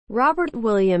Robert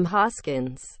William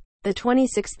Hoskins, the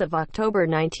 26th of October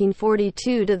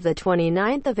 1942 to the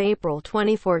 29th of April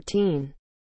 2014,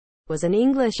 was an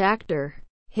English actor.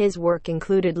 His work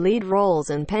included lead roles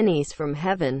in Pennies from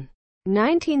Heaven,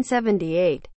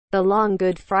 1978, The Long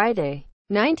Good Friday,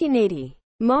 1980,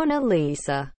 Mona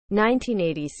Lisa,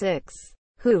 1986,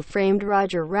 Who Framed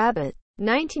Roger Rabbit,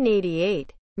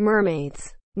 1988,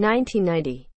 Mermaids,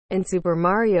 1990, and Super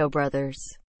Mario Bros.,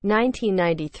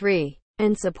 1993,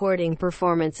 and supporting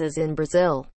performances in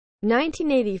Brazil,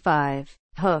 1985,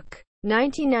 Hook,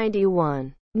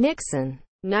 1991, Nixon,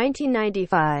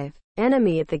 1995,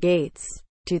 Enemy at the Gates,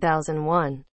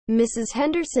 2001, Mrs.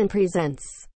 Henderson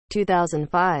Presents,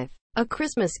 2005, A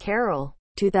Christmas Carol,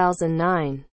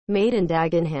 2009, Made in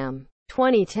Dagenham,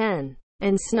 2010,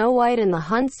 and Snow White and the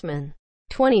Huntsman,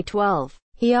 2012.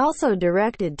 He also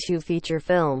directed 2 feature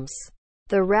films,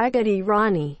 The Raggedy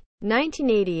Rawney,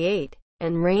 1988,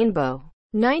 and Rainbow,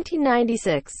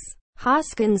 1996.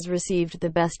 Hoskins received the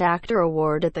Best Actor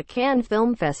award at the Cannes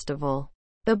Film Festival,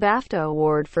 the BAFTA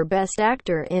Award for Best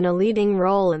Actor in a Leading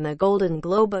Role, and the Golden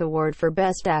Globe Award for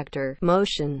Best Actor,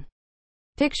 Motion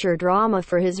Picture Drama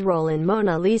for his role in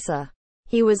Mona Lisa.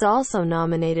 He was also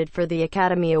nominated for the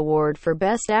Academy Award for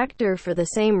Best Actor for the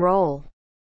same role.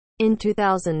 In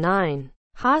 2009,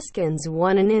 Hoskins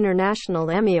won an International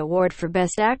Emmy Award for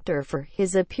Best Actor for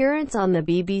his appearance on the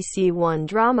BBC One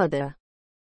drama The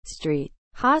Street.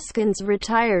 Hoskins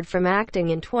retired from acting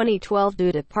in 2012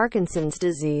 due to Parkinson's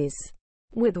disease,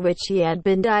 with which he had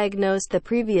been diagnosed the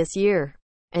previous year,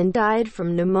 and died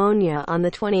from pneumonia on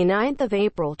the 29th of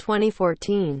April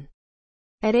 2014,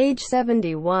 at age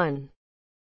 71.